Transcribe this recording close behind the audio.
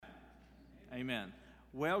Amen.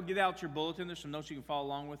 Well, get out your bulletin. There's some notes you can follow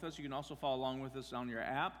along with us. You can also follow along with us on your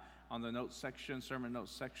app, on the notes section, sermon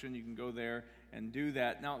notes section. You can go there and do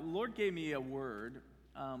that. Now, the Lord gave me a word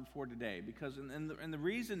for today, because and the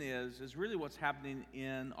reason is really what's happening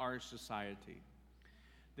in our society.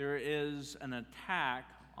 There is an attack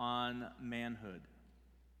on manhood,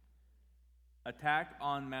 attack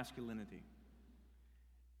on masculinity,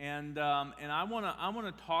 and I want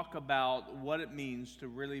to talk about what it means to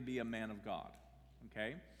really be a man of God.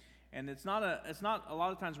 Okay, and it's not a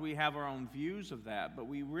lot of times we have our own views of that, but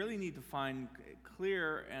we really need to find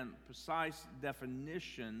clear and precise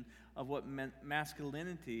definition of what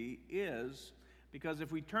masculinity is, because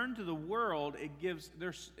if we turn to the world, it's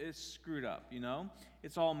screwed up.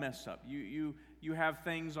 It's all messed up. You have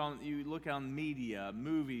things you look on media,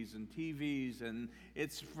 movies and TVs, and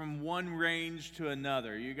it's from one range to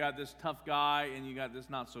another. You got this tough guy and you got this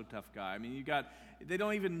not so tough guy. I mean, they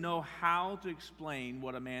don't even know how to explain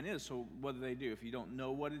what a man is. So what do? If you don't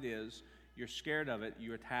know what it is, you're scared of it,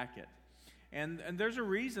 you attack it. And there's a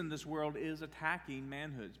reason this world is attacking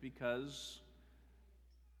manhoods, because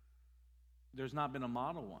there's not been a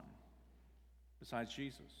model one besides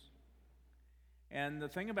Jesus. And the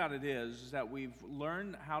thing about it is that we've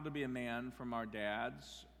learned how to be a man from our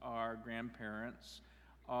dads, our grandparents,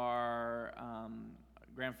 our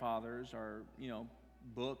grandfathers, our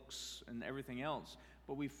books and everything else,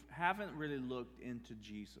 but we haven't really looked into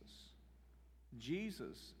Jesus.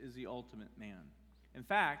 Jesus is the ultimate man. In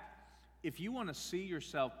fact, if you want to see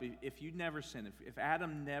yourself, if you never sinned, if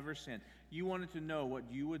Adam never sinned, you wanted to know what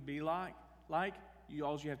you would be like,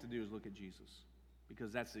 all you have to do is look at Jesus,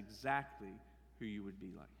 because that's exactly who you would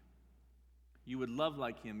be like. You would love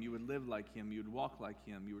like him, you would live like him, you would walk like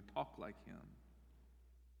him, you would talk like him.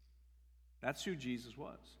 That's who Jesus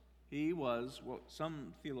was. He was what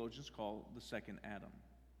some theologians call the second Adam.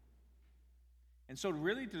 And so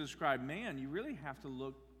really to describe man, you really have to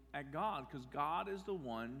look at God, because God is the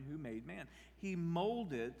one who made man. He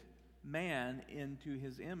molded man into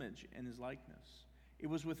his image and his likeness. It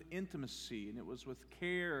was with intimacy, and it was with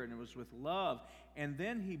care, and it was with love. And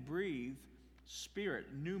then he breathed spirit,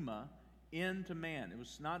 pneuma, into man. It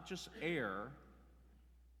was not just air,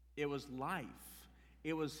 it was life.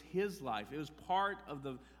 It was his life. It was part of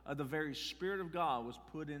the very Spirit of God was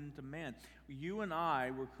put into man. You and I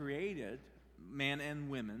were created, man and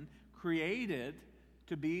women, created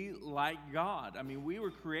to be like God. I mean, we were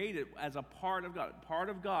created as a part of God. Part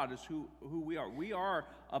of God is who we are. We are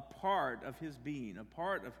a part of his being, a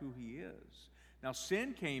part of who he is. Now,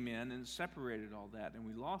 sin came in and separated all that, and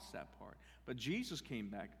we lost that part. But Jesus came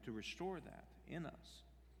back to restore that in us.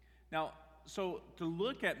 Now, so to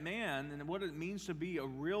look at man and what it means to be a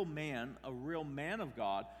real man of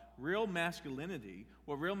God, real masculinity,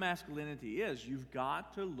 what real masculinity is, you've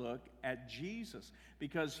got to look at Jesus,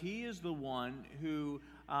 because he is the one who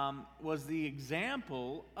was the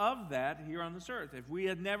example of that here on this earth. If we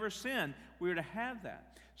had never sinned, we would have had that.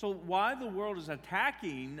 So why the world is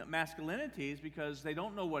attacking masculinity is because they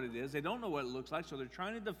don't know what it is, they don't know what it looks like, so they're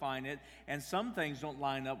trying to define it, and some things don't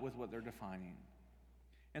line up with what they're defining.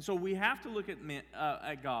 And so we have to look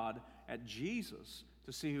at God, at Jesus,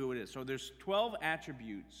 to see who it is. So there's 12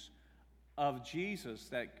 attributes of Jesus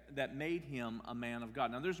that made him a man of God.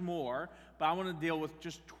 Now there's more, but I want to deal with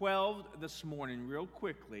just 12 this morning real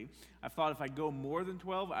quickly. I thought if I go more than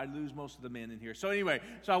 12, I'd lose most of the men in here. So anyway,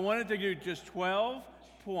 I wanted to do just 12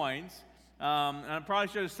 points. And I probably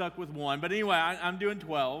should have stuck with one, but anyway, I'm doing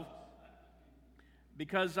 12.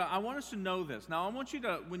 Because I want us to know this. Now, I want you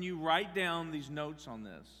to, when you write down these notes on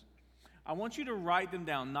this, I want you to write them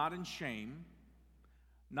down, not in shame,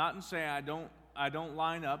 not in saying I don't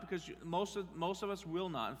line up, because most of us will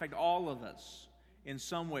not. In fact, all of us, in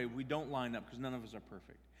some way, we don't line up, because none of us are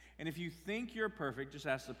perfect. And if you think you're perfect, just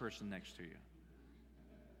ask the person next to you.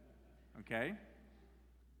 Okay?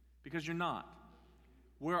 Because you're not.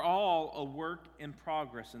 We're all a work in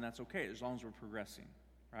progress, and that's okay, as long as we're progressing.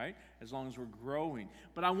 Right? As long as we're growing.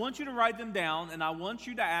 But I want you to write them down, and I want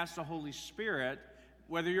you to ask the Holy Spirit,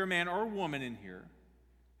 whether you're a man or a woman in here,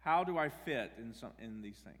 how do I fit in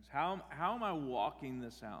these things? How am I walking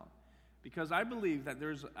this out? Because I believe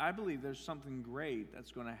there's something great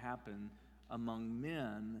that's going to happen among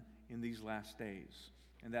men in these last days,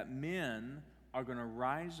 and that men are going to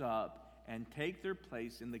rise up and take their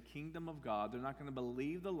place in the kingdom of God. They're not going to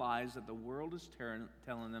believe the lies that the world is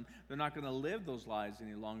telling them. They're not going to live those lies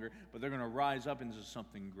any longer, but they're going to rise up into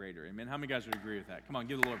something greater. Amen? How many guys would agree with that? Come on,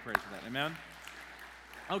 give the Lord praise for that. Amen?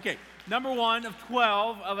 Okay, number 1 of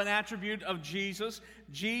 12 of an attribute of Jesus.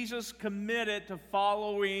 Jesus committed to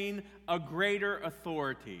following a greater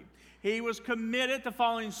authority. He was committed to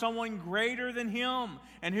following someone greater than him.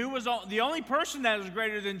 And who was the only person that was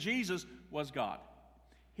greater than Jesus was God.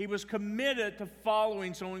 He was committed to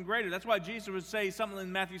following someone greater. That's why Jesus would say something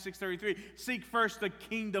in Matthew 6:33, seek first the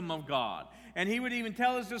kingdom of God. And he would even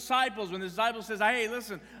tell his disciples, when the disciple says, hey,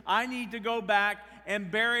 listen, I need to go back and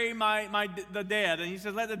bury the dead. And he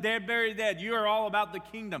says, let the dead bury the dead. You are all about the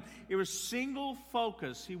kingdom. It was single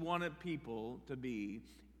focus he wanted people to be,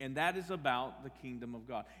 and that is about the kingdom of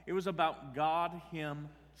God. It was about God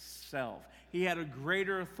himself. He had a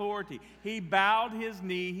greater authority. He bowed his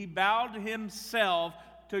knee. He bowed himself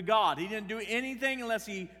to God. He didn't do anything unless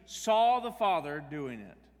he saw the Father doing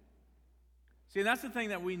it. See, and that's the thing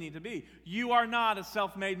that we need to be. You are not a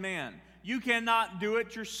self-made man. You cannot do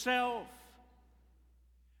it yourself.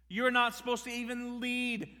 You're not supposed to even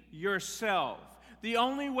lead yourself. The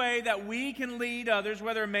only way that we can lead others,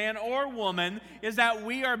 whether man or woman, is that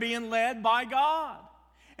we are being led by God.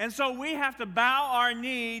 And so we have to bow our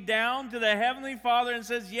knee down to the Heavenly Father and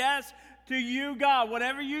says, yes, to you, God.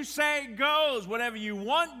 Whatever you say goes. Whatever you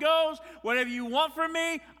want goes. Whatever you want from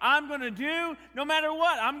me, I'm going to do. No matter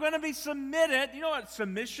what, I'm going to be submitted. You know what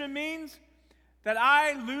submission means? That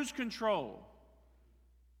I lose control.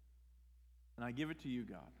 And I give it to you,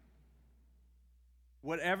 God.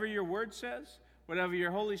 Whatever your word says, whatever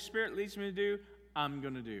your Holy Spirit leads me to do, I'm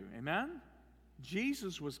going to do. Amen?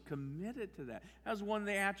 Jesus was committed to that. That was one of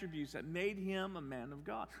the attributes that made him a man of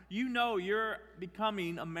God. You know you're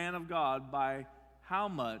becoming a man of God by how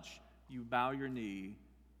much you bow your knee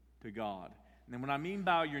to God. And then when I mean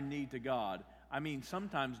bow your knee to God, I mean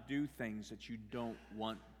sometimes do things that you don't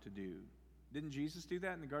want to do. Didn't Jesus do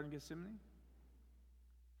that in the Garden of Gethsemane?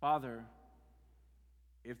 Father,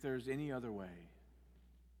 if there's any other way,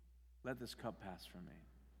 let this cup pass from me.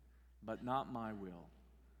 But not my will,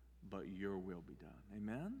 but your will be done.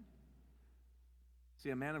 Amen? See,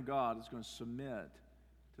 a man of God is going to submit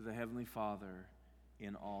to the Heavenly Father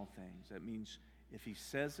in all things. That means if he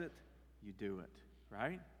says it, you do it,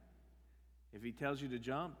 right? If he tells you to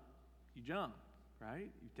jump, you jump, right?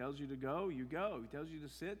 He tells you to go, you go. He tells you to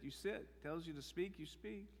sit, you sit. He tells you to speak, you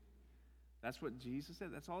speak. That's what Jesus said.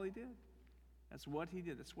 That's all he did. That's what he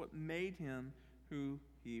did. That's what made him who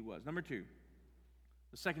he was. Number two,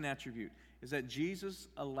 the second attribute is that Jesus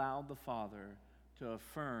allowed the Father to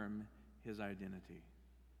affirm his identity.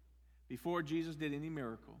 Before Jesus did any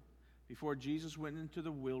miracle, before Jesus went into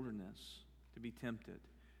the wilderness to be tempted,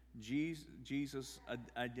 Jesus'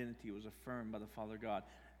 identity was affirmed by the Father God.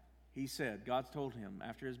 He said, God told him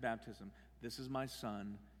after his baptism, this is my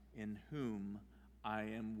Son in whom I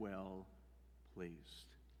am well pleased.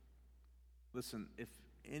 Listen, if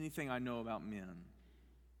anything I know about men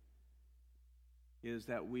is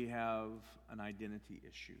that we have an identity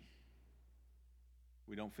issue.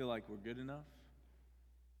 We don't feel like we're good enough.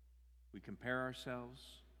 We compare ourselves.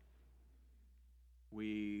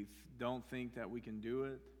 We don't think that we can do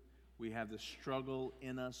it. We have this struggle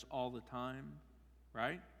in us all the time,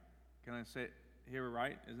 right? Can I say it here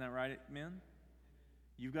right? Isn't that right, men?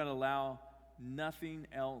 You've got to allow nothing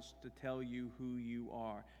else to tell you who you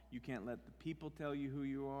are. You can't let the people tell you who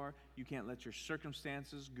you are. You can't let your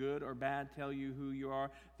circumstances, good or bad, tell you who you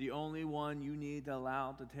are. The only one you need to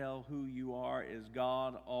allow to tell who you are is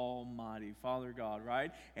God Almighty, Father God,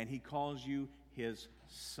 right? And he calls you his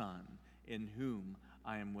Son, in whom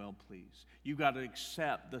I am well pleased. You've got to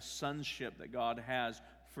accept the sonship that God has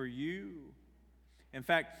for you. In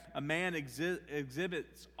fact, a man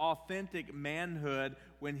exhibits authentic manhood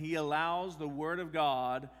when he allows the Word of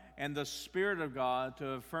God and the Spirit of God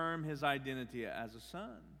to affirm his identity as a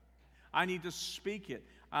son. I need to speak it.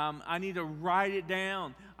 I need to write it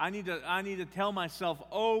down. I need to tell myself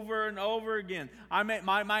over and over again.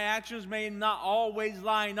 My actions may not always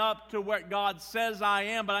line up to what God says I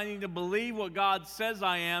am, but I need to believe what God says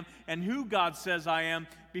I am and who God says I am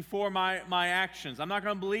before my actions. I'm not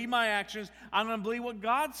going to believe my actions. I'm going to believe what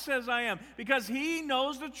God says I am because he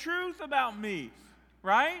knows the truth about me,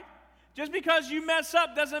 right? Just because you mess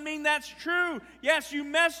up doesn't mean that's true. Yes, you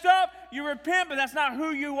messed up, you repent, but that's not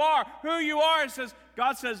who you are. Who you are, it says,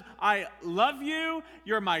 God says, I love you,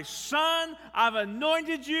 you're my son, I've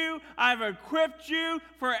anointed you, I've equipped you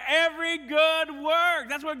for every good work.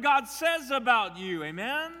 That's what God says about you,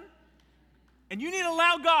 amen? And you need to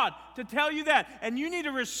allow God to tell you that, and you need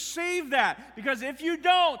to receive that, because if you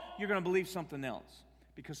don't, you're going to believe something else,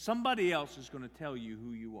 because somebody else is going to tell you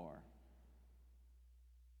who you are.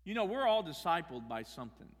 You know, we're all discipled by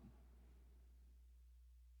something.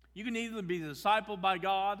 You can either be discipled by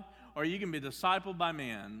God or you can be discipled by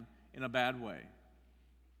man in a bad way.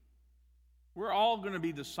 We're all going to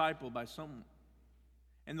be discipled by someone.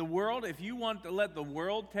 And the world, if you want to let the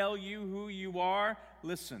world tell you who you are,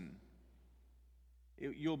 listen,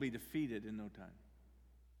 you'll be defeated in no time.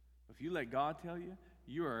 If you let God tell you,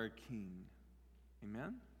 you are a king.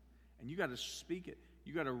 Amen? And you got to speak it.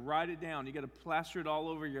 You got to write it down. You got to plaster it all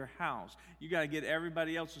over your house. You got to get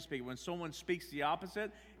everybody else to speak. When someone speaks the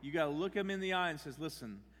opposite, you got to look them in the eye and says,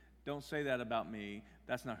 listen, don't say that about me.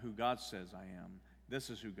 That's not who God says I am. This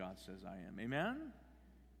is who God says I am. Amen?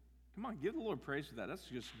 Come on, give the Lord praise for that. That's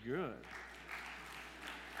just good.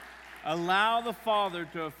 Allow the Father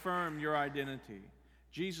to affirm your identity.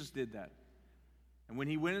 Jesus did that. And when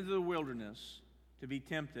he went into the wilderness to be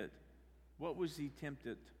tempted, what was he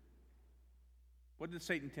tempted? What did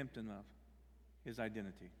Satan tempt him of? His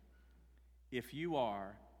identity. If you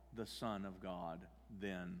are the Son of God,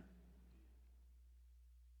 then.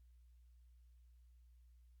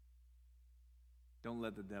 Don't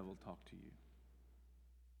let the devil talk to you.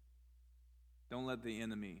 Don't let the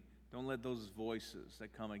enemy, don't let those voices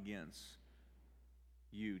that come against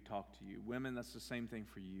you talk to you. Women, that's the same thing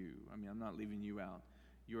for you. I mean, I'm not leaving you out.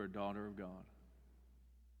 You're a daughter of God.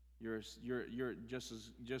 You're just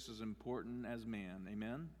as important as man.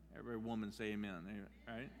 Amen? Every woman say amen,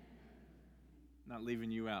 right? Not leaving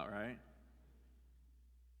you out, right?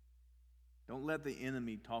 Don't let the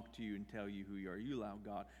enemy talk to you and tell you who you are. You allow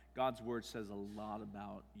God. God's word says a lot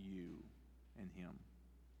about you and him.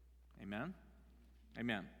 Amen?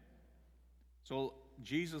 Amen. So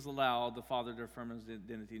Jesus allowed the Father to affirm his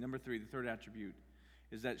identity. Number 3, the third attribute,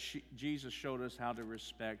 is that Jesus showed us how to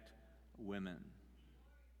respect women.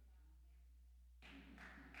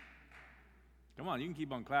 Come on, you can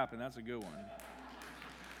keep on clapping. That's a good one.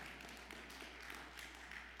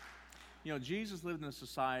 You know, Jesus lived in a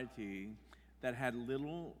society that had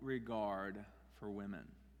little regard for women.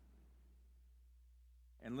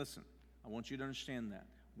 And listen, I want you to understand that.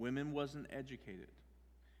 Women wasn't educated.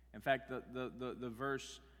 In fact, the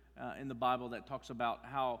verse in the Bible that talks about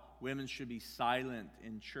how women should be silent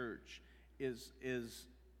in church is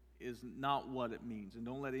not what it means. And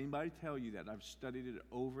don't let anybody tell you that. I've studied it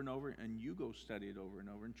over and over, and you go study it over and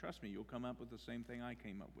over, and trust me, you'll come up with the same thing I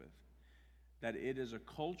came up with. That it is a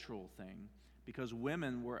cultural thing because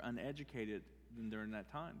women were uneducated during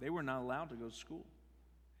that time. They were not allowed to go to school.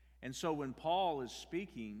 And so when Paul is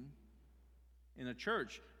speaking in a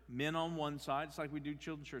church, men on one side, it's like we do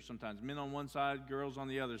children's church sometimes. Men on one side, girls on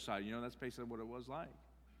the other side. You know, that's basically what it was like.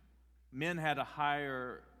 Men had a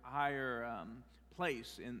higher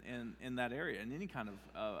place in that area, in any kind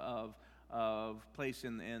of place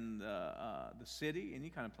in the city, any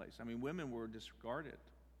kind of place. I mean, women were disregarded.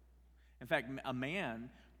 In fact, a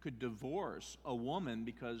man could divorce a woman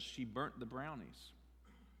because she burnt the brownies.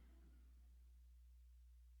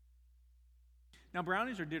 Now,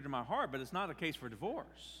 brownies are dear to my heart, but it's not a case for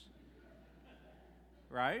divorce.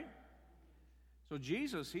 Right? So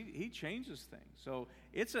Jesus, he changes things. So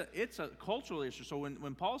it's a cultural issue. So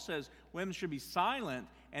when Paul says women should be silent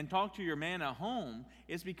and talk to your man at home,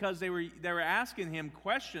 it's because they were asking him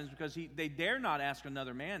questions because they dare not ask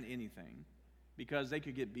another man anything because they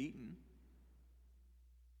could get beaten.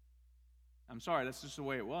 I'm sorry, that's just the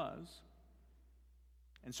way it was.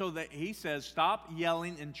 And so he says, stop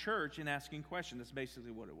yelling in church and asking questions. That's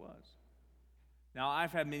basically what it was. Now,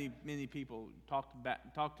 I've had many people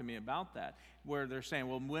talk to me about that, where they're saying,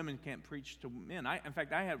 well, women can't preach to men. In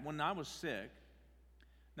fact, when I was sick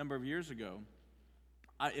a number of years ago,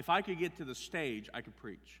 if I could get to the stage, I could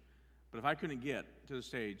preach. But if I couldn't get to the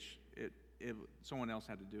stage, someone else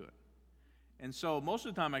had to do it. And so most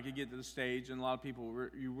of the time I could get to the stage, and a lot of people,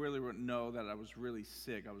 you really wouldn't know that I was really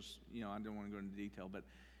sick. I didn't want to go into detail,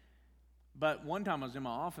 but one time I was in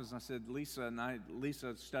my office, and I said,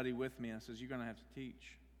 Lisa study with me. I said, you're going to have to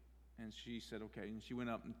teach. And she said, okay. And she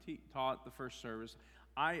went up and taught the first service.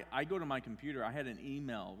 I go to my computer. I had an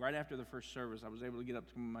email. Right after the first service, I was able to get up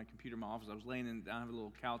to my computer in my office. I was laying in, I have a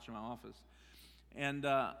little couch in my office. And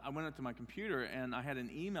I went up to my computer, and I had an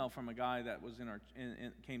email from a guy that was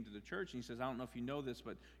came to the church, and he says, I don't know if you know this,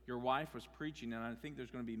 but your wife was preaching, and I think there's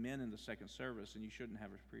going to be men in the second service, and you shouldn't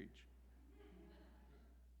have her preach.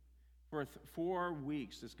 For 4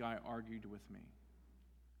 weeks, this guy argued with me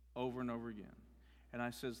over and over again. And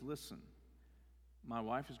I says, listen, my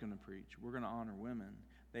wife is going to preach. We're going to honor women.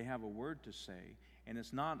 They have a word to say. And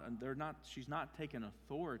she's not taking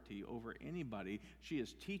authority over anybody. She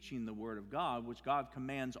is teaching the Word of God, which God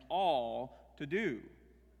commands all to do.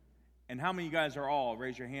 And how many of you guys are all?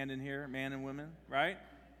 Raise your hand in here, man and women, right?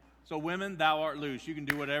 So women, thou art loose. You can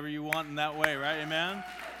do whatever you want in that way, right? Amen?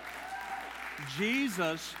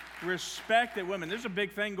 Jesus respected women. There's a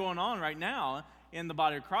big thing going on right now in the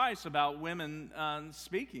body of Christ about women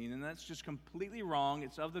speaking, and that's just completely wrong.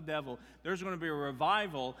 It's of the devil. There's going to be a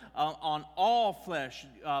revival on all flesh,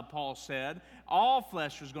 Paul said. All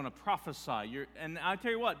flesh is going to prophesy. And I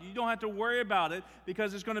tell you what, you don't have to worry about it,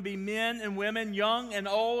 because it's going to be men and women, young and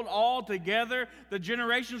old, all together. The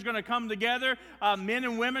generation is going to come together. Men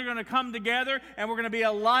and women are going to come together, and we're going to be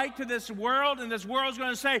a light to this world, and this world is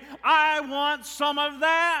going to say, I want some of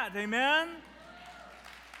that. Amen?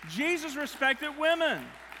 Jesus respected women.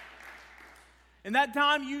 In that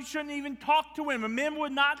time, you shouldn't even talk to women. Men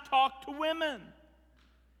would not talk to women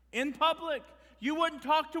in public. You wouldn't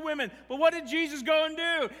talk to women. But what did Jesus go and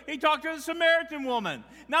do? He talked to the Samaritan woman.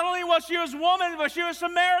 Not only was she a woman, but she was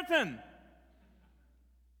Samaritan.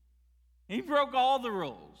 He broke all the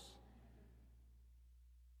rules.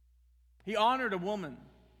 He honored a woman.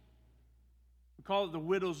 We call it the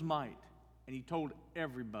widow's mite. And he told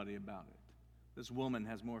everybody about it. This woman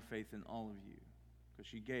has more faith than all of you, because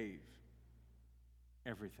she gave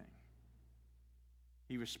everything.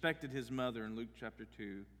 He respected his mother in Luke chapter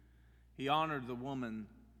 2. He honored the woman,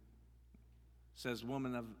 says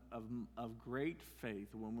woman of great faith,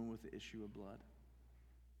 a woman with the issue of blood.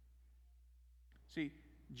 See,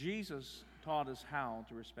 Jesus taught us how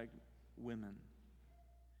to respect women,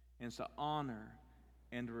 and to honor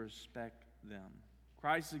and to respect them.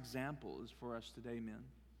 Christ's example is for us today, men.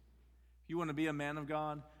 If you want to be a man of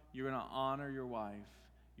God, you're going to honor your wife.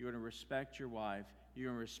 You're going to respect your wife. You're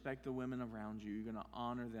going to respect the women around you. You're going to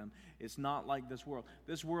honor them. It's not like this world.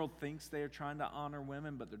 This world thinks they are trying to honor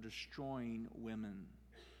women, but they're destroying women.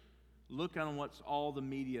 Look on what's all the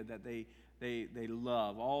media that they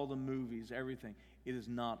love, all the movies, everything. It is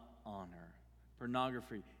not honor.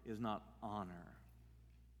 Pornography is not honor.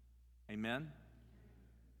 Amen?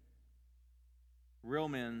 Real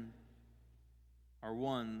men are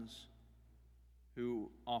ones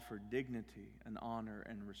who offer dignity and honor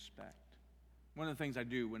and respect. One of the things I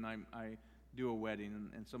do when I do a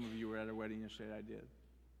wedding, and some of you were at a wedding yesterday, I did.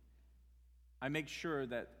 I make sure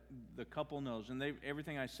that the couple knows, and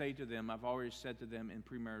everything I say to them, I've always said to them in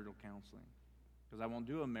premarital counseling, because I won't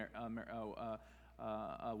do a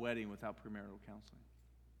wedding without premarital counseling.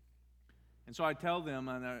 And so I tell them,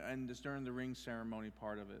 and it's during the ring ceremony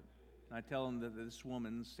part of it, and I tell them that this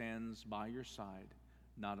woman stands by your side,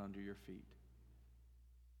 not under your feet.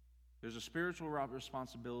 There's a spiritual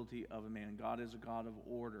responsibility of a man. God is a God of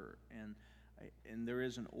order, and there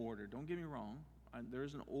is an order. Don't get me wrong. There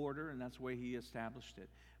is an order, and that's the way he established it.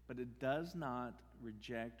 But it does not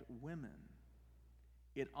reject women.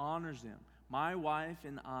 It honors them. My wife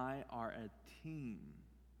and I are a team,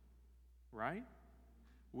 right?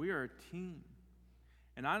 We are a team.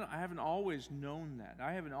 And I haven't always known that.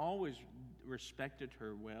 I haven't always respected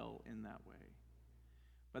her well in that way.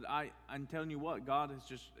 But I'm telling you what, God has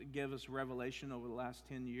just given us revelation over the last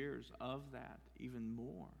 10 years of that, even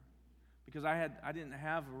more. Because I didn't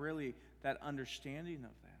have really that understanding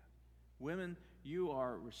of that. Women, you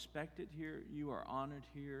are respected here, you are honored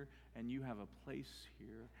here, and you have a place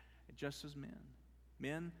here, just as men.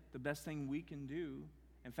 Men, the best thing we can do,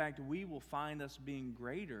 in fact, we will find us being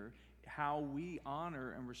greater how we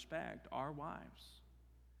honor and respect our wives,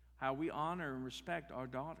 how we honor and respect our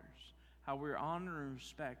daughters, how we honor and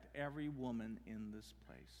respect every woman in this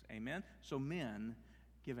place. Amen? So men,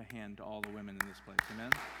 give a hand to all the women in this place.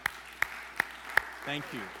 Amen? Thank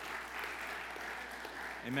you.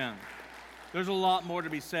 Amen. There's a lot more to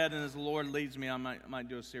be said, and as the Lord leads me, I might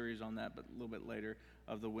do a series on that, but a little bit later,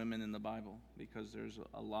 of the women in the Bible, because there's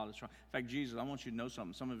a lot of strong. In fact, Jesus, I want you to know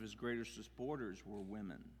something. Some of his greatest supporters were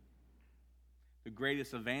women. The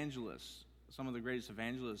greatest evangelists, some of the greatest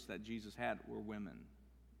evangelists that Jesus had were women.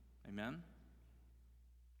 Amen?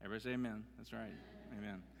 Everybody say amen. That's right.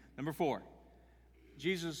 Amen. Number 4,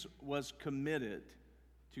 Jesus was committed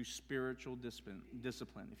to spiritual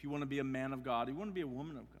discipline. If you want to be a man of God, you want to be a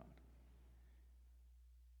woman of God,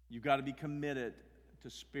 you've got to be committed to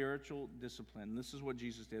spiritual discipline. And this is what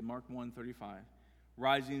Jesus did. Mark 1:35.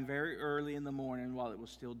 Rising very early in the morning while it was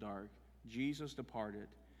still dark, Jesus departed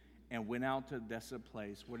and went out to a desolate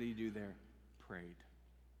place. What did he do there? Prayed.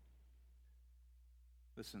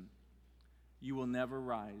 Listen, you will never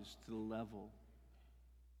rise to the level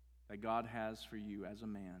that God has for you as a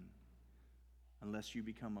man unless you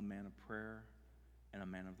become a man of prayer and a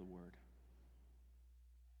man of the Word.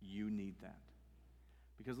 You need that.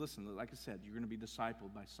 Because listen, like I said, you're going to be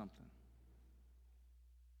discipled by something.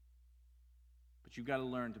 But you've got to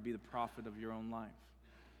learn to be the prophet of your own life.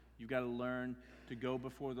 You've got to learn to go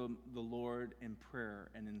before the Lord in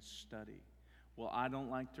prayer and in study. Well, I don't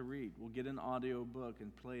like to read. We'll get an audio book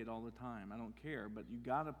and play it all the time. I don't care, but you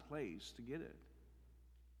got a place to get it.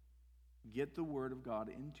 Get the Word of God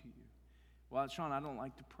into you. Well, Sean, I don't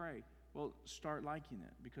like to pray. Well, start liking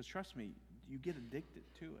it, because trust me, you get addicted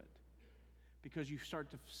to it. Because you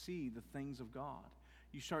start to see the things of God.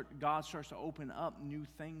 God starts to open up new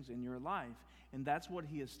things in your life. And that's what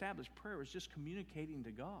He established. Prayer is just communicating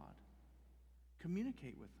to God.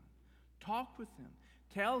 Communicate with Him. Talk with Him.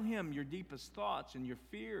 Tell Him your deepest thoughts and your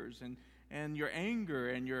fears and your anger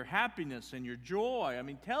and your happiness and your joy. I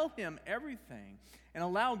mean, tell Him everything. And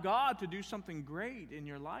allow God to do something great in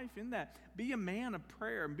your life in that. Be a man of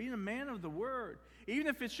prayer and be a man of the Word. Even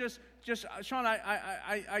if it's just Sean,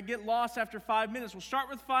 I get lost after 5 minutes. Well, start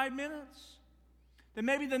with 5 minutes. Then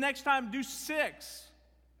maybe the next time do 6.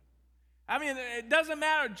 I mean, it doesn't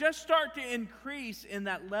matter. Just start to increase in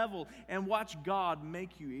that level and watch God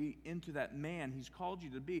make you into that man He's called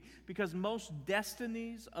you to be. Because most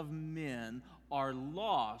destinies of men are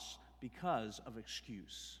lost because of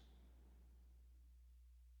excuse.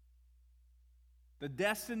 The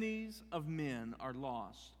destinies of men are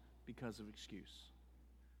lost because of excuse.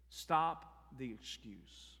 Stop the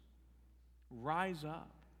excuse. Rise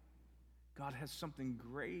up. God has something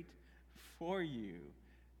great for you.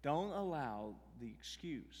 Don't allow the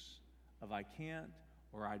excuse of I can't,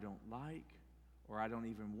 or I don't like, or I don't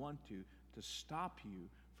even want to stop you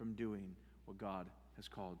from doing what God has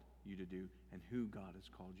called you to do and who God has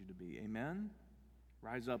called you to be. Amen?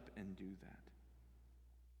 Rise up and do that.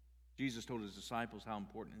 Jesus told His disciples how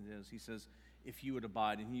important it is. He says, if you would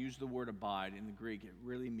abide, and He used the word abide in the Greek, it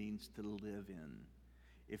really means to live in.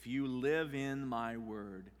 If you live in my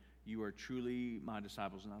word, you are truly my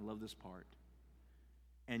disciples. And I love this part.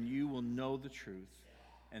 And you will know the truth,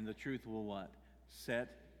 and the truth will what? Set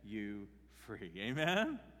you free.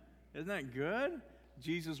 Amen? Isn't that good?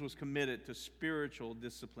 Jesus was committed to spiritual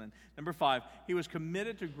discipline. Number 5, He was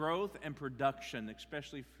committed to growth and production,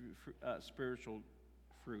 especially spiritual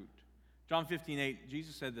fruit. John 15:8,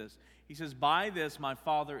 Jesus said this. He says, by this my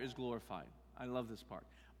Father is glorified. I love this part.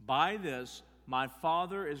 By this my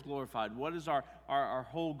Father is glorified. What is our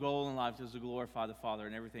whole goal in life? Is to glorify the Father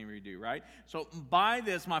in everything we do, right? So by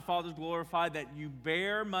this my Father is glorified, that you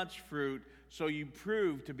bear much fruit, so you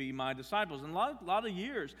prove to be my disciples. And a lot of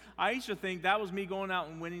years, I used to think that was me going out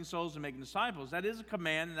and winning souls and making disciples. That is a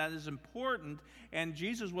command, and that is important, and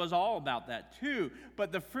Jesus was all about that too.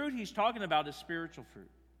 But the fruit He's talking about is spiritual fruit.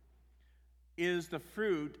 Is the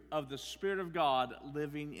fruit of the Spirit of God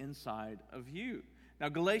living inside of you. Now,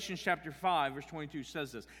 Galatians chapter 5, verse 22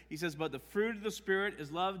 says this. He says, but the fruit of the Spirit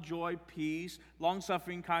is love, joy, peace,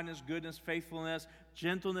 long-suffering, kindness, goodness, faithfulness,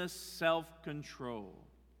 gentleness, self-control.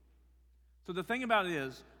 So the thing about it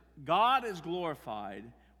is, God is glorified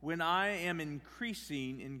when I am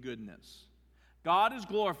increasing in goodness. God is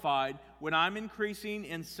glorified when I'm increasing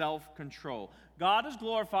in self-control. God is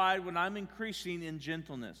glorified when I'm increasing in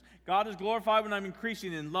gentleness. God is glorified when I'm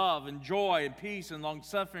increasing in love and joy and peace and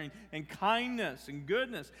long-suffering and kindness and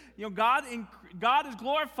goodness. You know, God is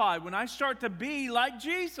glorified when I start to be like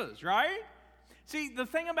Jesus, right? See, the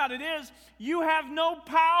thing about it is, you have no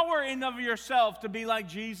power in of yourself to be like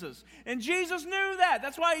Jesus. And Jesus knew that.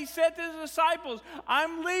 That's why He said to His disciples,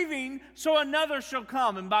 I'm leaving so another shall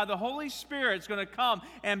come. And by the Holy Spirit, it's going to come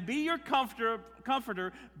and be your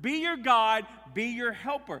comforter, be your guide, be your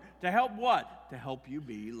helper. To help what? To help you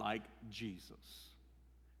be like Jesus.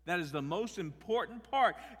 That is the most important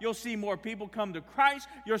part. You'll see more people come to Christ.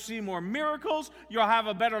 You'll see more miracles. You'll have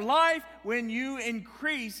a better life when you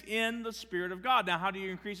increase in the Spirit of God. Now, how do you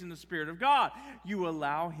increase in the Spirit of God? You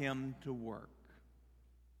allow Him to work.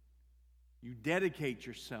 You dedicate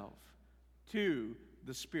yourself to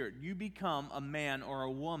the Spirit. You become a man or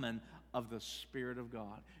a woman of the Spirit of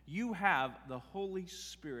God. You have the Holy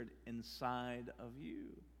Spirit inside of you.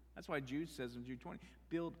 That's why Jude says in Jude 20,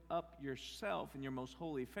 build up yourself in your most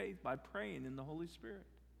holy faith by praying in the Holy Spirit.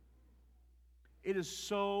 It is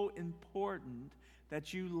so important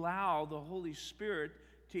that you allow the Holy Spirit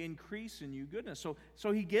to increase in you goodness.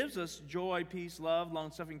 So He gives us joy, peace, love,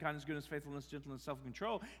 long-suffering, kindness, goodness, faithfulness, gentleness,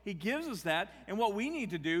 self-control. He gives us that, and what we need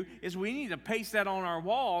to do is we need to paste that on our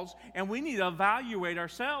walls, and we need to evaluate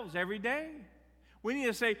ourselves every day. We need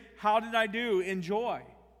to say, how did I do in joy?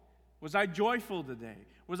 Was I joyful today?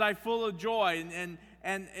 Was I full of joy?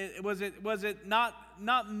 And was it not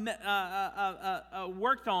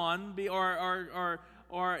worked on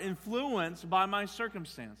or influenced by my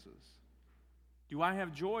circumstances? Do I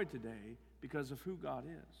have joy today because of who God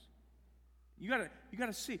is? You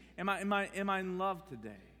gotta see. Am I in love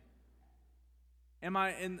today? Am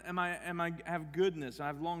I have goodness? I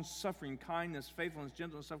have long suffering, kindness, faithfulness,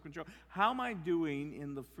 gentleness, self-control. How am I doing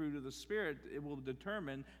in the fruit of the Spirit? It will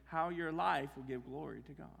determine how your life will give glory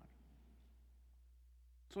to God.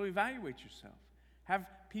 So evaluate yourself. Have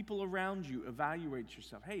people around you evaluate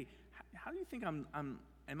yourself. Hey, how do you think am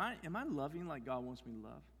I loving like God wants me to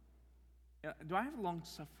love? Do I have long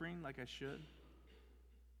suffering like I should?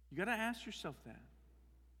 You got to ask yourself that.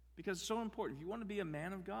 Because it's so important. If you want to be a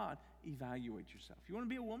man of God, evaluate yourself. If you want to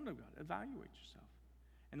be a woman of God, evaluate yourself.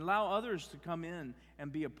 And allow others to come in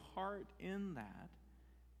and be a part in that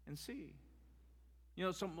and see. You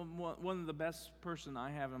know, one of the best person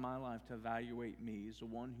I have in my life to evaluate me is the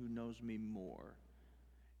one who knows me more.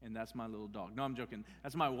 And that's my little dog. No, I'm joking.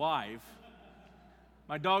 That's my wife.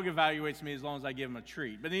 My dog evaluates me as long as I give him a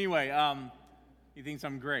treat. But anyway, he thinks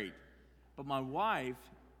I'm great. But my wife,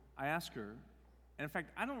 I ask her, and in fact,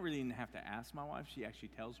 I don't really even have to ask my wife. She actually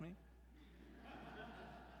tells me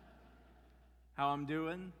how I'm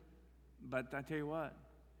doing. But I tell you what,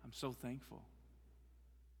 I'm so thankful.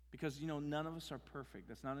 Because, you know, none of us are perfect.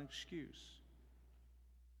 That's not an excuse.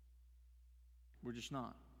 We're just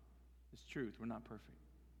not. It's truth. We're not perfect.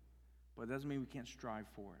 But it doesn't mean we can't strive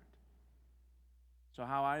for it. So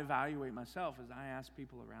how I evaluate myself is I ask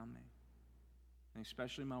people around me, and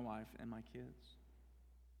especially my wife and my kids,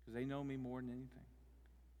 because they know me more than anything.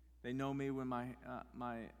 They know me when my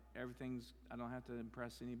everything's, I don't have to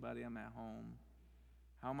impress anybody. I'm at home.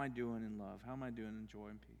 How am I doing in love? How am I doing in joy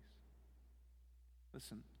and peace?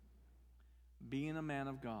 Listen, being a man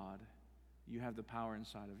of God, you have the power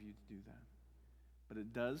inside of you to do that. But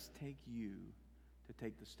it does take you to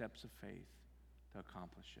take the steps of faith to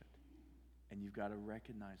accomplish it. And you've got to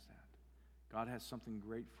recognize that. God has something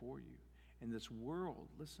great for you. And this world,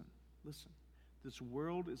 listen, this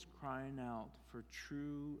world is crying out for a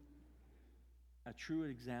true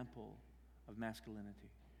example of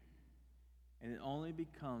masculinity. And it only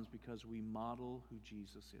becomes because we model who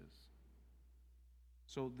Jesus is.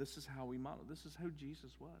 So this is how we model. This is who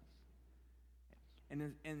Jesus was.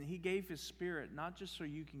 And he gave his Spirit not just so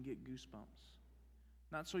you can get goosebumps,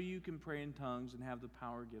 not so you can pray in tongues and have the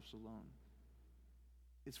power gifts alone.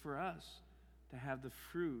 It's for us to have the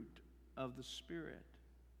fruit of the Spirit.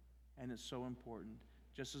 And it's so important,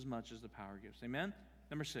 just as much as the power gifts. Amen?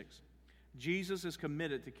 Number 6, Jesus is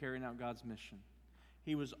committed to carrying out God's mission.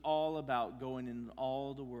 He was all about going in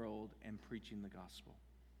all the world and preaching the gospel,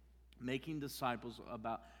 making disciples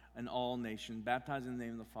about an all nation, baptizing in the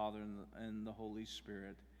name of the Father and the Holy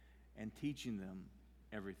Spirit, and teaching them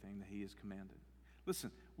everything that he has commanded.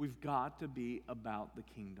 Listen, we've got to be about the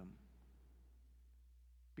kingdom.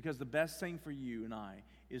 Because the best thing for you and I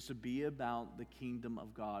is to be about the kingdom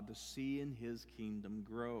of God, to see in his kingdom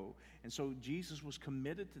grow. And so Jesus was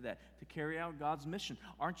committed to that, to carry out God's mission.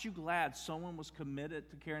 Aren't you glad someone was committed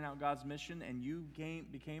to carrying out God's mission and you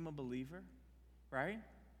became a believer? Right?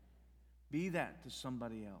 Be that to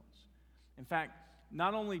somebody else. In fact,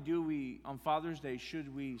 not only do we, on Father's Day,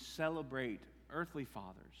 should we celebrate earthly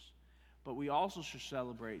fathers, but we also should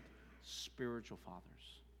celebrate spiritual fathers.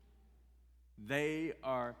 They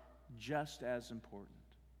are just as important.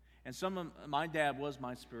 And my dad was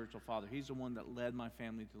my spiritual father. He's the one that led my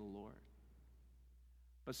family to the Lord.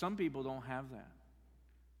 But some people don't have that.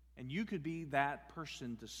 And you could be that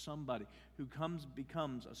person to somebody who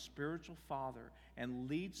becomes a spiritual father and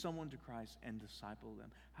leads someone to Christ and disciple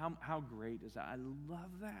them. How great is that? I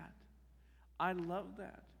love that. I love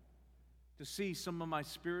that. To see some of my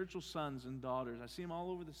spiritual sons and daughters, I see them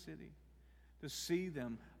all over the city, to see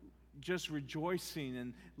them just rejoicing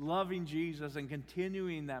and loving Jesus and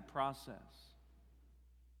continuing that process.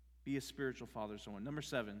 Be a spiritual father to someone. Number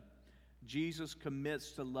 7, Jesus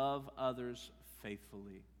commits to love others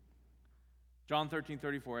faithfully. John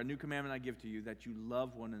 13:34, a new commandment I give to you, that you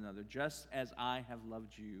love one another, just as I have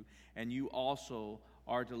loved you, and you also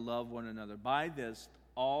are to love one another. By this,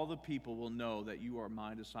 all the people will know that you are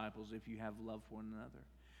my disciples if you have love for one another.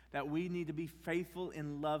 That we need to be faithful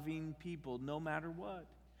in loving people no matter what.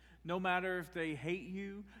 No matter if they hate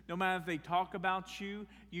you, no matter if they talk about you,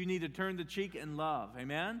 you need to turn the cheek and love.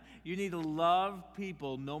 Amen? You need to love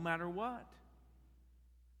people no matter what.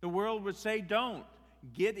 The world would say, don't.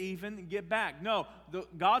 Get even, get back. No,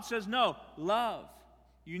 God says no, love.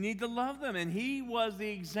 You need to love them. And he was the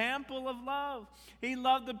example of love. He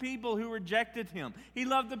loved the people who rejected him. He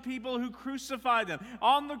loved the people who crucified them.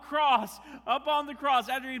 On the cross, up on the cross,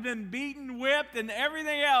 after he'd been beaten, whipped, and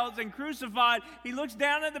everything else, and crucified, he looks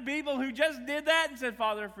down at the people who just did that and said,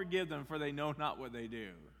 Father, forgive them, for they know not what they do.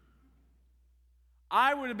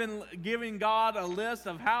 I would have been giving God a list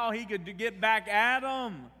of how he could get back at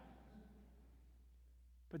them.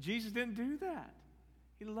 But Jesus didn't do that.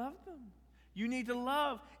 He loved them. You need to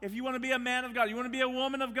love. If you want to be a man of God, you want to be a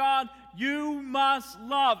woman of God, you must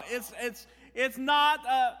love. It's not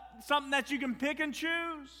something that you can pick and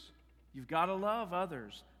choose. You've got to love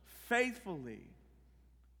others faithfully.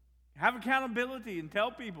 Have accountability and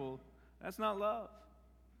tell people that's not love.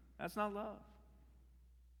 That's not love.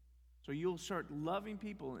 So you'll start loving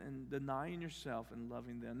people and denying yourself and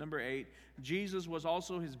loving them. Number 8, Jesus was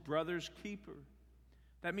also his brother's keeper.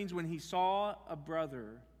 That means when he saw a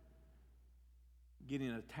brother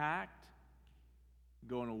getting attacked,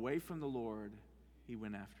 going away from the Lord, he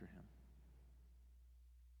went after him.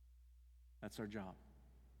 That's our job.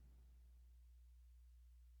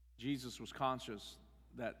 Jesus was conscious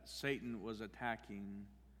that Satan was attacking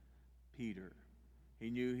Peter. He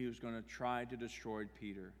knew he was going to try to destroy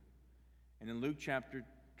Peter. And in Luke chapter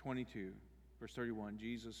 22, verse 31,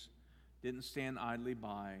 Jesus didn't stand idly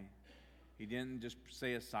by. He didn't just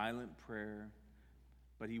say a silent prayer,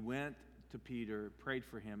 but he went to Peter, prayed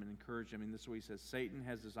for him, and encouraged him. And this is what he says: Satan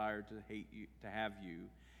has desired to hate you, to have you,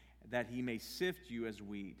 that he may sift you as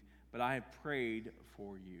wheat, but I have prayed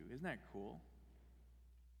for you. Isn't that cool?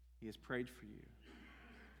 He has prayed for you.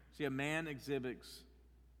 See, a man exhibits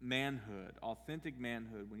manhood, authentic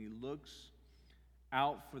manhood, when he looks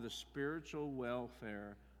out for the spiritual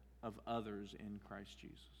welfare of others in Christ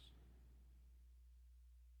Jesus.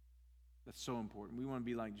 That's so important. We want to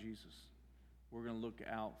be like Jesus. We're going to look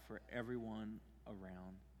out for everyone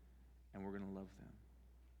around, and we're going to love them.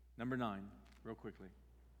 Number 9, real quickly.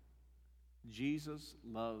 Jesus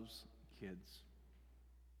loves kids.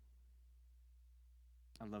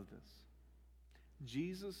 I love this.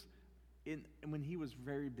 Jesus, when he was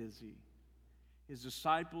very busy, his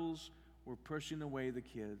disciples were pushing away the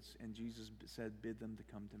kids, and Jesus said, bid them to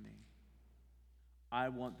come to me. I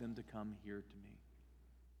want them to come here to me.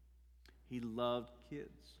 He loved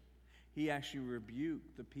kids. He actually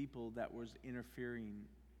rebuked the people that was interfering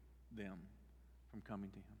them from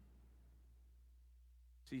coming to him.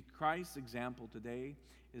 See, Christ's example today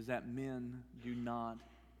is that men do not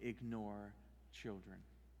ignore children,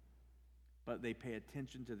 but they pay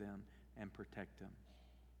attention to them and protect them.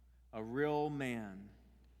 A real man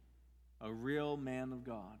of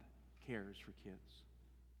God cares for kids.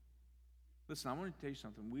 Listen, I want to tell you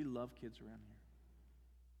something. We love kids around here.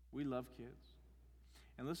 We love kids.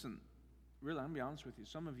 And listen, really, I'm going to be honest with you.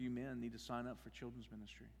 Some of you men need to sign up for children's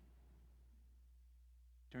ministry.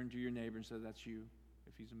 Turn to your neighbor and say, that's you,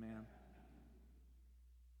 if he's a man.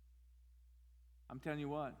 I'm telling you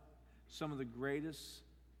what, some of the greatest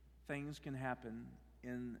things can happen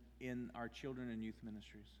in our children and youth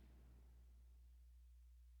ministries.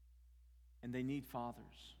 And they need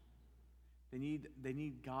fathers. They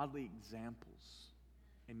need godly examples.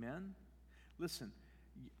 Amen? Listen,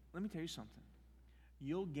 let me tell you something.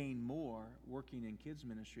 You'll gain more working in kids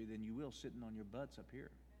ministry than you will sitting on your butts up here.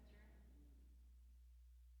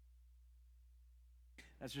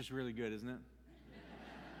 That's just really good, isn't it?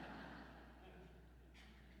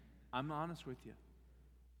 I'm honest with you.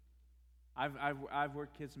 I've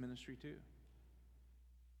worked kids ministry too.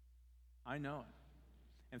 I know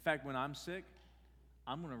it. In fact, when I'm sick,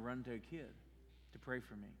 I'm going to run to a kid to pray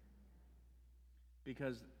for me.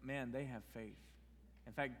 Because, man, they have faith.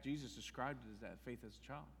 In fact, Jesus described it as that, faith as a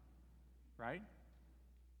child. Right?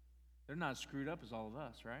 They're not as screwed up as all of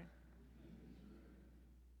us, right?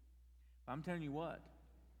 But I'm telling you what.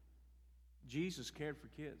 Jesus cared for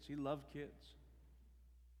kids. He loved kids.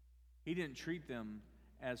 He didn't treat them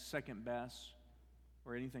as second best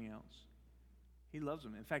or anything else. He loves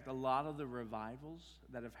them. In fact, a lot of the revivals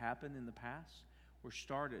that have happened in the past were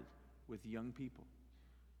started with young people.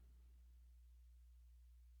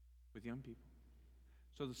 With young people.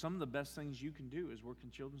 So some of the best things you can do is work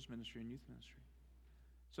in children's ministry and youth ministry.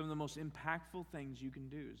 Some of the most impactful things you can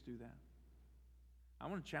do is do that. I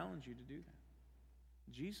want to challenge you to do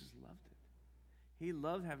that. Jesus loved it. He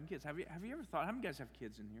loved having kids. Have you ever thought, how many guys have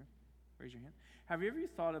kids in here? Raise your hand. Have you ever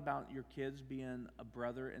thought about your kids being a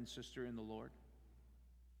brother and sister in the Lord?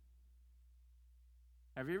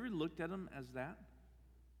 Have you ever looked at them as that?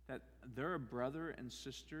 That they're a brother and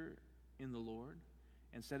sister in the Lord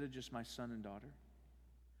instead of just my son and daughter?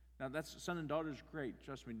 Now, that's son and daughter is great.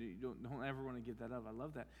 Trust me, don't ever want to give that up. I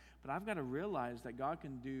love that. But I've got to realize that God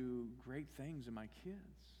can do great things in my kids.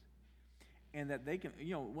 And that they can,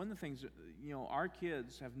 one of the things, our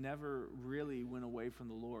kids have never really went away from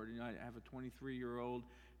the Lord. I have a 23-year-old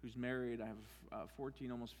who's married. I have a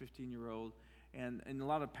 14, almost 15-year-old. And a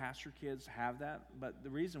lot of pastor kids have that. But the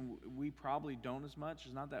reason we probably don't as much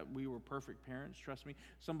is not that we were perfect parents. Trust me.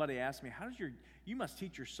 Somebody asked me, you must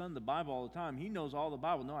teach your son the Bible all the time. He knows all the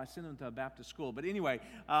Bible. No, I sent him to a Baptist school. But anyway,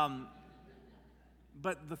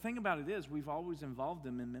 but the thing about it is we've always involved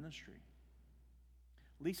them in ministry.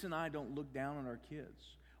 Lisa and I don't look down on our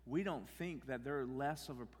kids. We don't think that they're less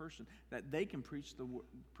of a person, that they can preach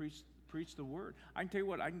preach the word. I can tell you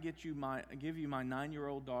what, I can give you my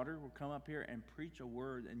 9-year-old daughter will come up here and preach a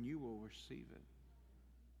word, and you will receive it.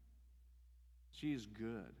 She is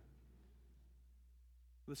good.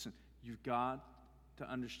 Listen, you've got to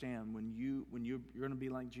understand when you're going to be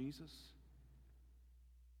like Jesus,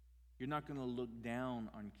 you're not going to look down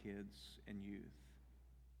on kids and youth.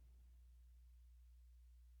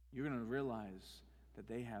 You're going to realize that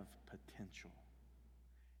they have potential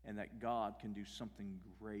and that God can do something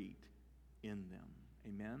great in them.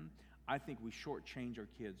 Amen? I think we shortchange our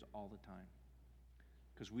kids all the time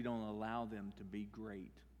because we don't allow them to be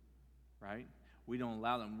great, right? We don't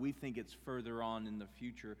allow them. We think it's further on in the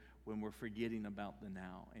future when we're forgetting about the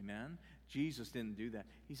now. Amen? Jesus didn't do that.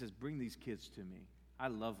 He says, bring these kids to me. I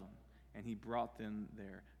love them. And he brought them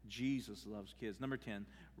there. Jesus loves kids. Number 10,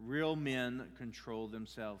 real men control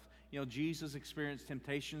themselves. You know, Jesus experienced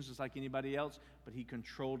temptations just like anybody else, but he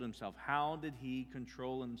controlled himself. How did he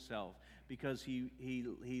control himself? Because he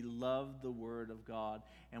loved the Word of God.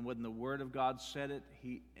 And when the Word of God said it,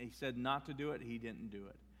 he said not to do it, he didn't do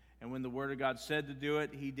it. And when the Word of God said to do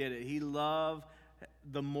it, he did it. He loved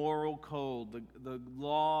the moral code, the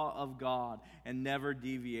law of God, and never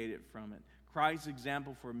deviated from it. Christ's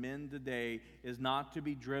example for men today is not to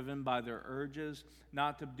be driven by their urges,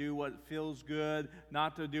 not to do what feels good,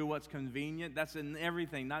 not to do what's convenient. That's in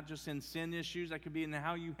everything, not just in sin issues. That could be in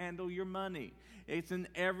how you handle your money. It's in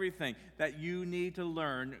everything that you need to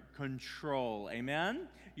learn control. Amen?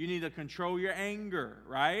 You need to control your anger,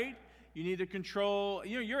 right? You need to control,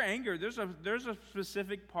 your anger. There's a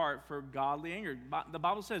specific part for godly anger. The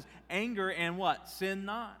Bible says anger and what? Sin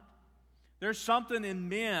not. There's something in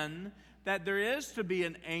men that there is to be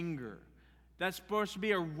an anger. That's supposed to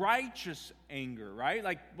be a righteous anger, right?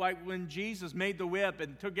 Like when Jesus made the whip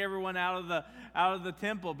and took everyone out of the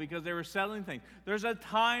temple because they were selling things. There's a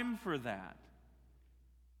time for that.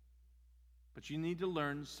 But you need to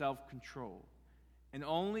learn self-control. And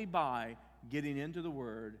only by getting into the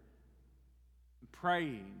Word,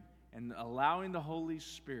 praying, and allowing the Holy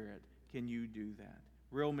Spirit can you do that.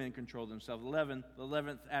 Real men control themselves. The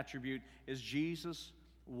 11th attribute is Jesus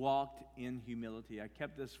walked in humility. I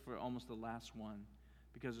kept this for almost the last one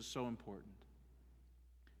because it's so important.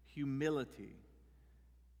 Humility.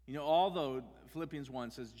 Although Philippians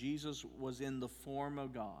 1 says Jesus was in the form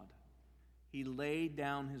of God, he laid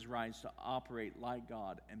down his rights to operate like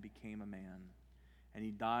God and became a man. And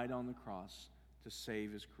he died on the cross to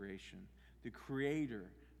save his creation. The Creator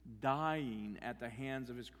dying at the hands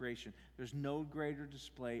of his creation. There's no greater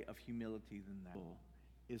display of humility than that.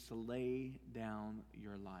 Is to lay down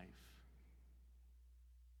your life.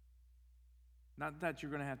 Not that you're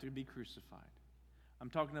going to have to be crucified. I'm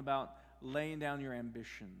talking about laying down your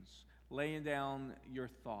ambitions, laying down your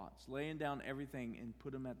thoughts, laying down everything and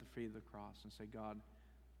put them at the feet of the cross and say, God,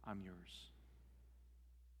 I'm yours.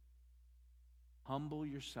 Humble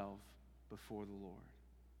yourself before the Lord.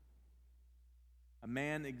 A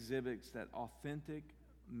man exhibits that authentic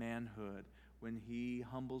manhood when he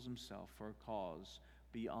humbles himself for a cause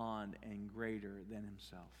beyond and greater than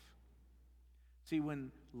himself. See,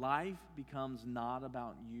 when life becomes not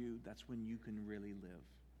about you, that's when you can really live.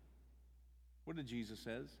 What did Jesus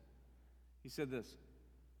says? He said this,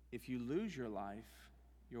 if you lose your life,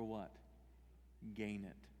 you'll what? Gain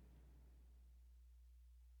it.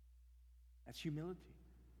 That's humility.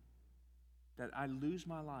 That I lose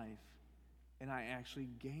my life and I actually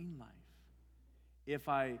gain life. If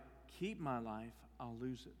I keep my life, I'll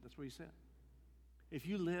lose it. That's what he said. If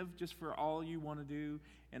you live just for all you want to do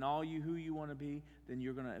and who you want to be, then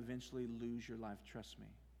you're going to eventually lose your life. Trust me.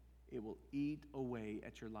 It will eat away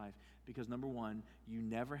at your life because, number one, you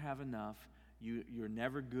never have enough. You're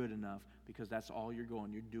never good enough because that's all you're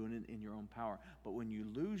going. You're doing it in your own power. But when you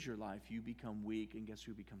lose your life, you become weak, and guess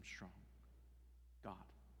who becomes strong? God.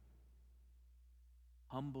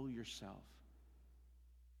 Humble yourself.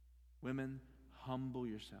 Women, humble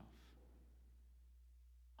yourself.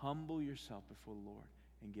 Humble yourself before the Lord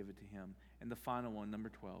and give it to Him. And the final one, number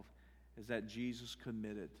 12, is that Jesus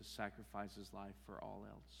committed to sacrifice His life for all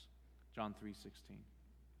else. John 3:16.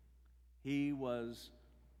 He was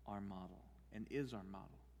our model and is our model.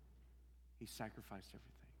 He sacrificed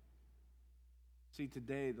everything. See,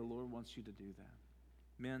 today the Lord wants you to do that.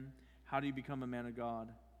 Men, how do you become a man of God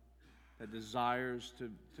that desires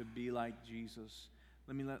to be like Jesus?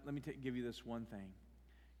 Let me give you this one thing.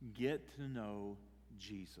 Get to know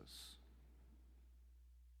Jesus.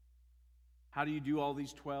 How do you do all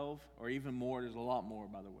these 12? Or even more, there's a lot more,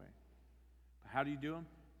 by the way. But how do you do them?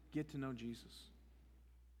 Get to know Jesus.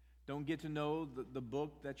 Don't get to know the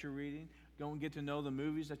book that you're reading. don't get to know the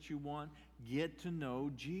movies that you want. Get to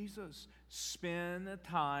know Jesus. Spend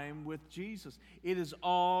time with Jesus. It is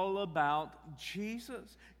all about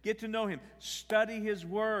Jesus. Get to know Him. Study His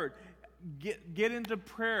Word. Get into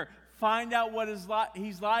prayer. Find out what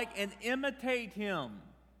He's like and imitate Him.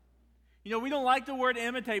 You know, we don't like the word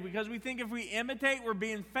imitate because we think if we imitate, we're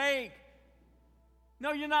being fake.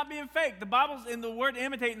 No, you're not being fake. The Bible's in the word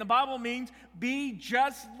imitate, and the Bible means be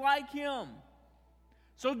just like Him.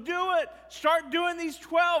 So do it. Start doing these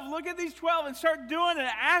 12. Look at these 12 and start doing it,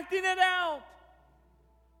 acting it out.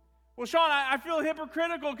 Well, Sean, I feel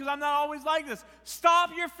hypocritical because I'm not always like this.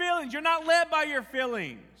 Stop your feelings. You're not led by your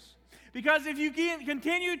feelings. Because if you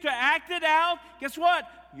continue to act it out, guess what?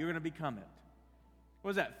 You're going to become it.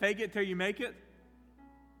 What is that? Fake it till you make it?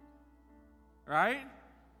 Right?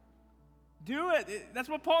 Do it. That's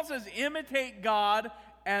what Paul says. Imitate God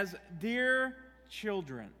as dear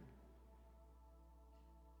children.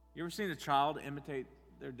 You ever seen a child imitate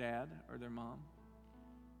their dad or their mom?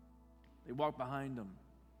 They walk behind them.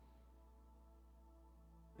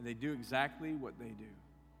 And they do exactly what they do.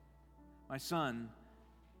 My son,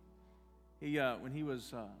 when he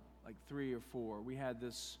was like 3 or 4, we had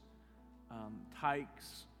this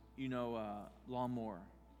Tykes, lawnmower.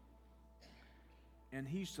 And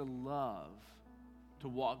he used to love to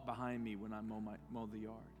walk behind me when I mow the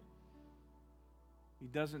yard. He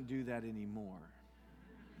doesn't do that anymore.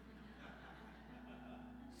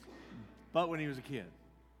 But when he was a kid,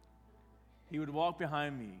 he would walk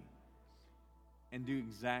behind me and do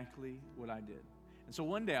exactly what I did. And so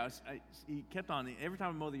one day, he kept on. Every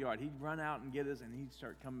time I mow the yard, he'd run out and get us, and he'd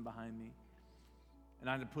start coming behind me. And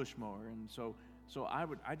I had a push mower, and so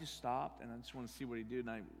I just stopped, and I just wanted to see what he did.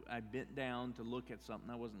 And I bent down to look at something.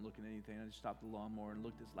 I wasn't looking at anything. I just stopped the lawnmower and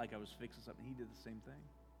looked like I was fixing something. He did the same thing.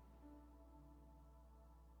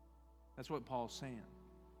 That's what Paul's saying.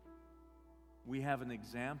 We have an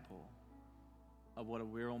example of what a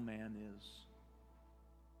real man is.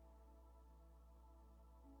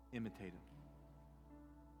 Imitate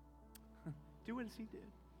him. Do as he did.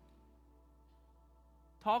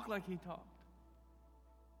 Talk like he talked.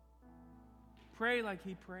 Pray like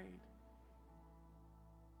he prayed.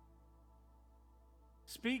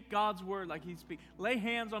 Speak God's word like he speaks. Lay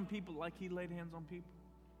hands on people like he laid hands on people.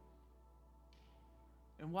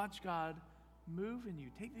 And watch God move in you.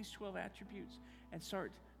 Take these 12 attributes and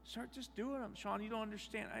start just doing them. Sean, you don't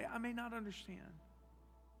understand. I may not understand.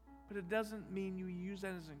 But it doesn't mean you use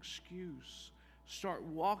that as an excuse. Start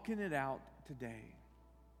walking it out today.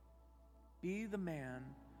 Be the man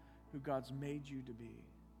who God's made you to be.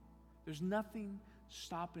 There's nothing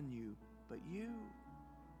stopping you but you.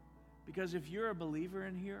 Because if you're a believer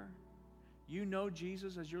in here, you know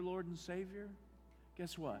Jesus as your Lord and Savior,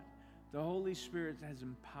 guess what? The Holy Spirit has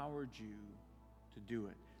empowered you to do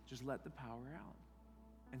it. Just let the power out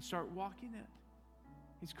and start walking it.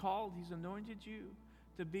 He's anointed you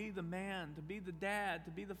to be the man, to be the dad,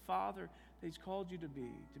 to be the father that He's called you to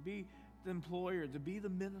be the employer, to be the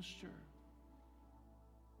minister.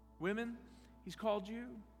 Women, He's called you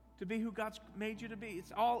to be who God's made you to be.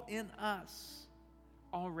 It's all in us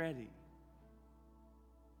already.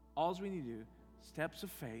 All we need to do, steps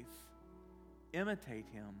of faith, imitate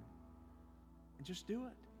Him, and just do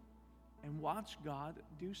it. And watch God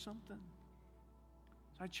do something.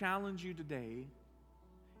 So I challenge you today,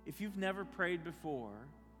 if you've never prayed before,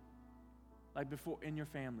 like before in your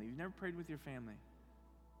family, you've never prayed with your family.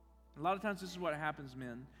 A lot of times this is what happens,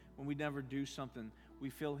 men, when we never do something. We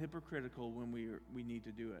feel hypocritical when we need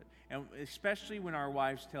to do it. And especially when our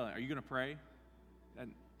wives tell us, are you going to pray?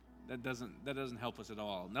 That doesn't help us at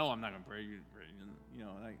all. No, I'm not going to pray. You pray.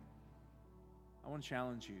 I want to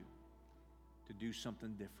challenge you to do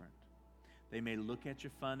something different. They may look at you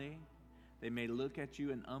funny. They may look at you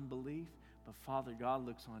in unbelief. But Father God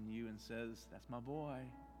looks on you and says, that's my boy.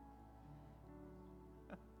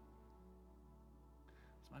 That's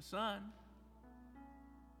my son.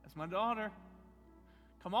 That's my daughter.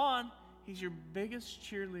 Come on. He's your biggest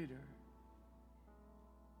cheerleader.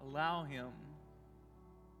 Allow him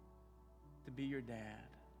to be your dad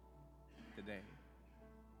today.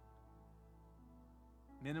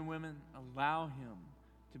 Men and women, allow him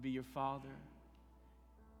to be your father.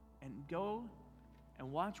 And go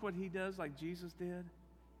and watch what he does like Jesus did.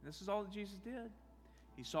 This is all that Jesus did.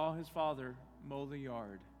 He saw his father mow the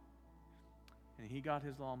yard. And he got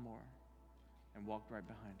his lawnmower and walked right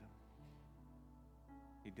behind him.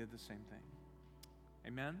 He did the same thing.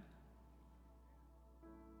 Amen?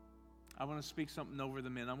 I want to speak something over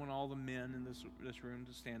the men. I want all the men in this room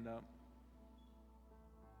to stand up.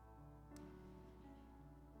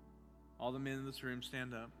 All the men in this room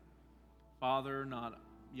stand up. Father, not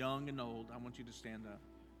young and old, I want you to stand up.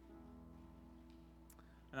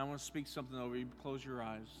 And I want to speak something over you. Close your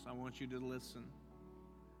eyes. I want you to listen.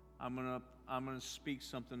 I'm gonna speak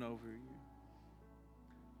something over you.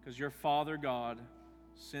 Because your Father God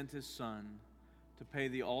sent His Son to pay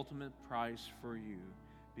the ultimate price for you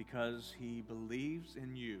because He believes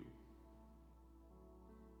in you.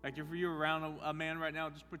 Like if you're around a man right now,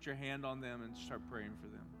 just put your hand on them and start praying for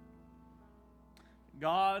them.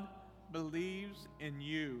 God believes in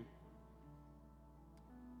you.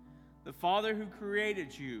 The Father who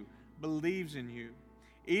created you believes in you.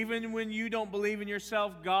 Even when you don't believe in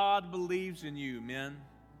yourself, God believes in you, men.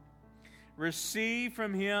 Receive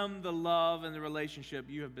from Him the love and the relationship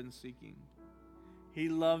you have been seeking. He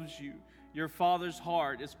loves you. Your Father's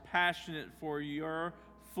heart is passionate for your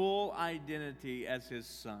full identity as His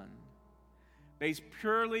Son. Based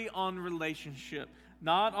purely on relationship,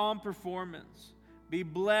 not on performance. Be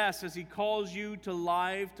blessed as He calls you to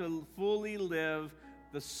life to fully live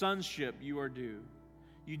the sonship you are due.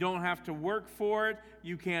 You don't have to work for it,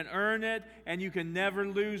 you can't earn it, and you can never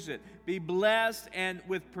lose it. Be blessed and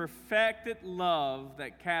with perfected love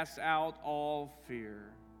that casts out all fear.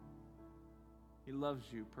 He loves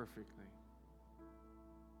you perfectly.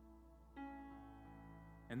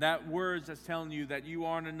 And that words that's telling you that you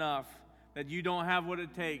aren't enough, that you don't have what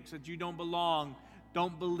it takes, that you don't belong,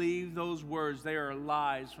 don't believe those words. They are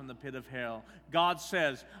lies from the pit of hell. God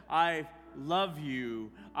says, I love you,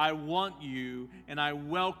 I want you, and I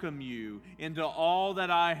welcome you into all that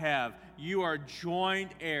I have. You are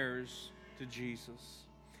joint heirs to Jesus.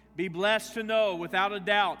 Be blessed to know, without a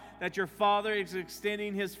doubt, that your Father is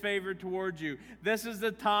extending His favor towards you. This is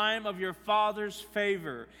the time of your Father's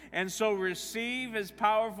favor. And so receive His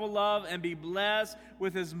powerful love and be blessed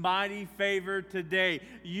with His mighty favor today.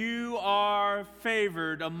 You are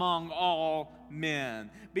favored among all men.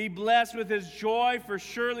 Be blessed with His joy, for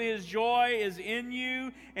surely His joy is in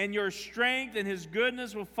you, and your strength and His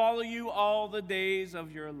goodness will follow you all the days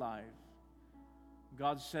of your life.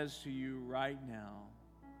 God says to you right now,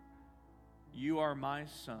 you are my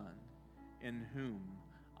Son, in whom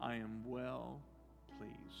I am well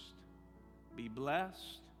pleased. Be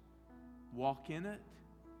blessed, walk in it,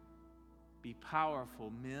 be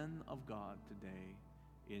powerful men of God today,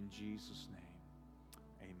 in Jesus' name.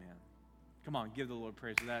 Amen. Come on, give the Lord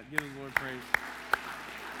praise for that. Give the Lord praise.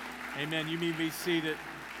 Amen. You may be seated.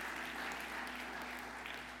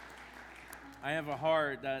 I have a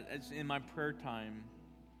heart that it's in my prayer time.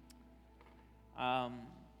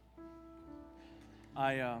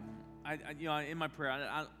 In my prayer,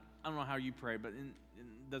 I don't know how you pray, but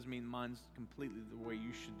it doesn't mean mine's completely the way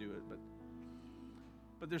you should do it.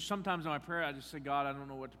 But there's sometimes in my prayer I just say, God, I don't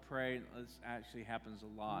know what to pray. This actually happens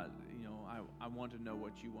a lot. I want to know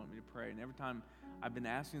what you want me to pray. And every time I've been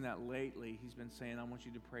asking that lately, He's been saying, I want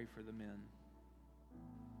you to pray for the men.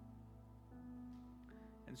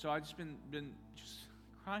 And so I've just been just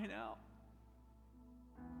crying out.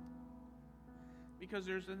 Because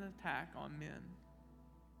there's an attack on men.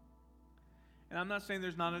 And I'm not saying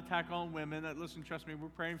there's not an attack on women. Listen, trust me, we're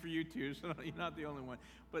praying for you too, so you're not the only one.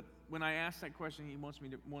 But when I ask that question, He wants me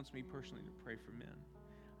personally to pray for men.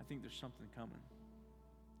 I think there's something coming.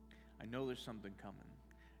 I know there's something coming.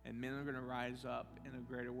 And men are going to rise up in a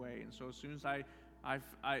greater way. And so as soon as I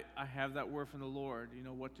have that word from the Lord, you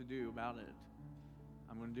know what to do about it.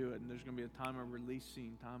 I'm going to do it. And there's going to be a time of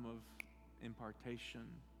releasing, time of impartation.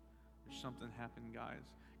 There's something happening, guys.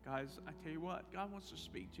 Guys, I tell you what, God wants to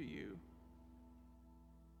speak to you.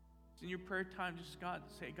 In your prayer time, just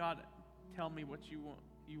say, God, tell me what you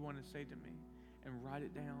want to say to me, and write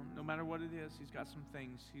it down. No matter what it is, He's got some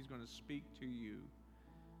things He's going to speak to you.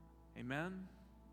 Amen.